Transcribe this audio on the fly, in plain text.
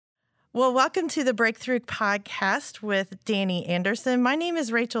Well, welcome to the Breakthrough Podcast with Danny Anderson. My name is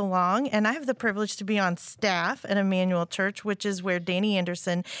Rachel Long, and I have the privilege to be on staff at Emmanuel Church, which is where Danny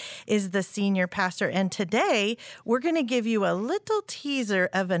Anderson is the senior pastor. And today, we're going to give you a little teaser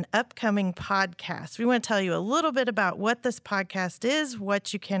of an upcoming podcast. We want to tell you a little bit about what this podcast is,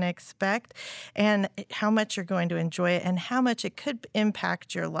 what you can expect, and how much you're going to enjoy it, and how much it could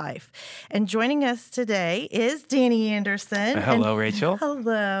impact your life. And joining us today is Danny Anderson. Hello, Rachel.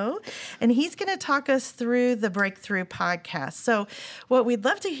 Hello. And he's going to talk us through the Breakthrough Podcast. So what we'd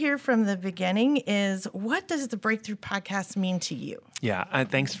love to hear from the beginning is, what does the Breakthrough Podcast mean to you? Yeah,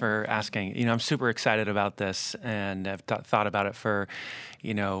 thanks for asking. I'm super excited about this, and I've thought about it for,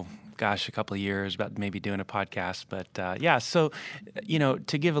 a couple of years about maybe doing a podcast. But so,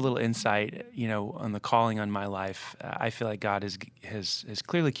 to give a little insight, on the calling on my life, I feel like God has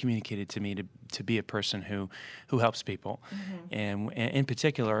clearly communicated to me to be a person who helps people, and in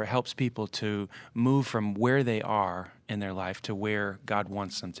particular helps people to move from where they are in their life to where God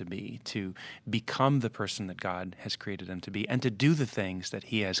wants them to be, to become the person that God has created them to be, and to do the things that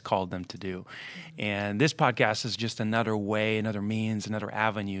He has called them to do. And this podcast is just another way, another means, another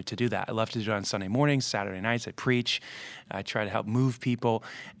avenue to do that. I love to do it on Sunday mornings, Saturday nights. I preach. I try to help move people.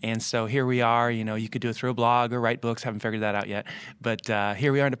 And so here we are. You could do it through a blog or write books. Haven't figured that out yet. But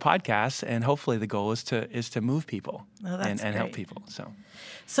here we are in a podcast, and hopefully the goal is to move people and help people.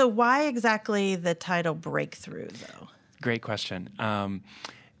 So why exactly the title Breakthrough, though? Great question. A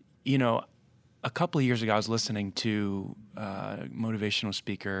couple of years ago, I was listening to motivational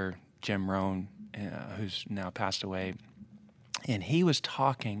speaker Jim Rohn, who's now passed away, and he was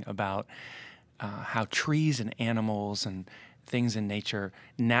talking about how trees and animals and things in nature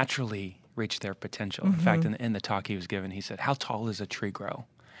naturally reach their potential. In fact, in the talk he was given, he said, "How tall does a tree grow?"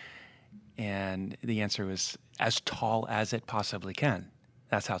 And the answer was, as tall as it possibly can.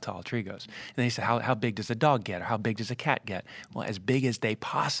 That's how tall a tree goes. And then he said, how big does a dog get, or how big does a cat get? Well, as big as they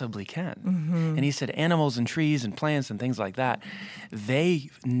possibly can. And he said animals and trees and plants and things like that, they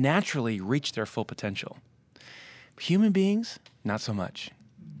naturally reach their full potential. Human beings, not so much.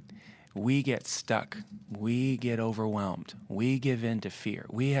 We get stuck. We get overwhelmed. We give in to fear.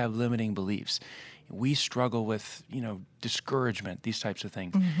 We have limiting beliefs. We struggle with, discouragement, these types of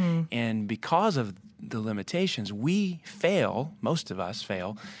things. And because of the limitations, most of us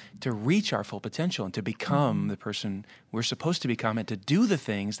fail to reach our full potential and to become the person we're supposed to become and to do the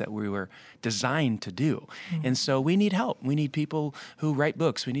things that we were designed to do. And so we need help. We need people who write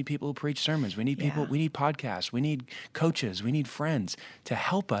books. We need people who preach sermons. We need people, we need podcasts. We need coaches. We need friends to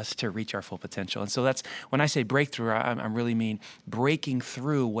help us to reach our full potential. And so that's, when I say breakthrough, I really mean breaking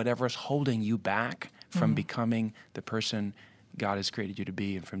through whatever's holding you back from becoming the person God has created you to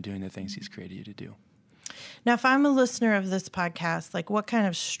be and from doing the things He's created you to do. Now, if I'm a listener of this podcast, what kind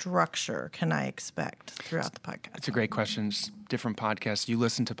of structure can I expect throughout the podcast? It's a great question. Different podcasts. You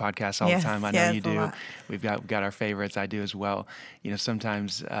listen to podcasts all the time. I know you do. We've got our favorites. I do as well.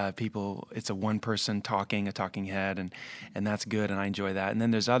 Sometimes people, it's a one person talking, a talking head, and that's good, and I enjoy that. And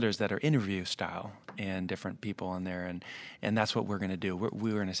then there's others that are interview style and different people on there, and that's what we're going to do.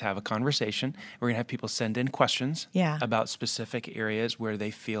 We're going to have a conversation. We're going to have people send in questions about specific areas where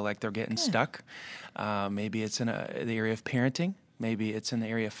they feel like they're getting stuck. Maybe it's in the area of parenting. Maybe it's in the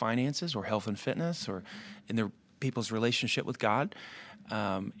area of finances or health and fitness or in their people's relationship with God.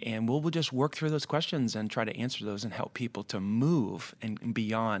 And we'll just work through those questions and try to answer those and help people to move and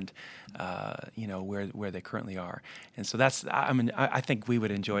beyond, where they currently are. And so I think we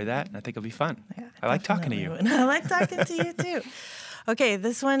would enjoy that, and I think it'll be fun. Yeah, I like talking to you. I like talking to you too. Okay,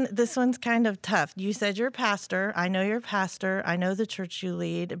 this one's kind of tough. You said you're a pastor. I know you're a pastor. I know the church you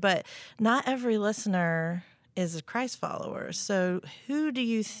lead, but not every listener is a Christ follower. So who do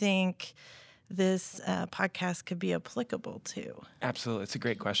you think this podcast could be applicable to? Absolutely. It's a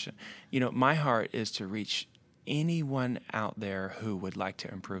great question. My heart is to reach anyone out there who would like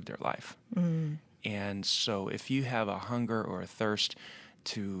to improve their life. And so if you have a hunger or a thirst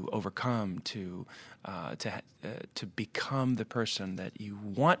to overcome, to become the person that you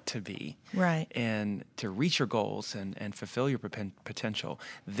want to be, right, and to reach your goals and fulfill your potential,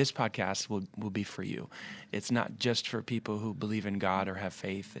 this podcast will be for you. It's not just for people who believe in God or have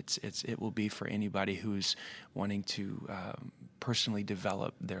faith. It will be for anybody who's wanting to personally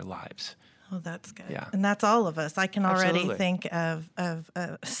develop their lives. Oh, that's good. Yeah. And that's all of us. I can already Absolutely. think of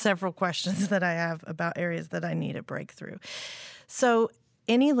several questions that I have about areas that I need a breakthrough. So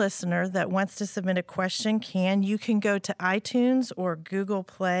any listener that wants to submit a question you can go to iTunes or Google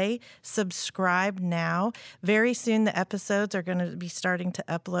Play, subscribe now. Very soon the episodes are going to be starting to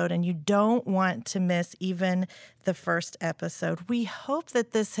upload, and you don't want to miss even the first episode. We hope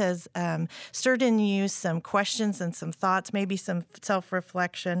that this has stirred in you some questions and some thoughts, maybe some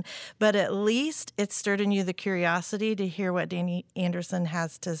self-reflection, but at least it stirred in you the curiosity to hear what Danny Anderson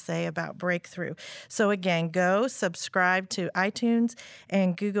has to say about Breakthrough. So again, go subscribe to iTunes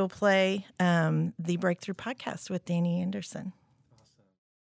and Google Play the Breakthrough podcast with Danny Anderson.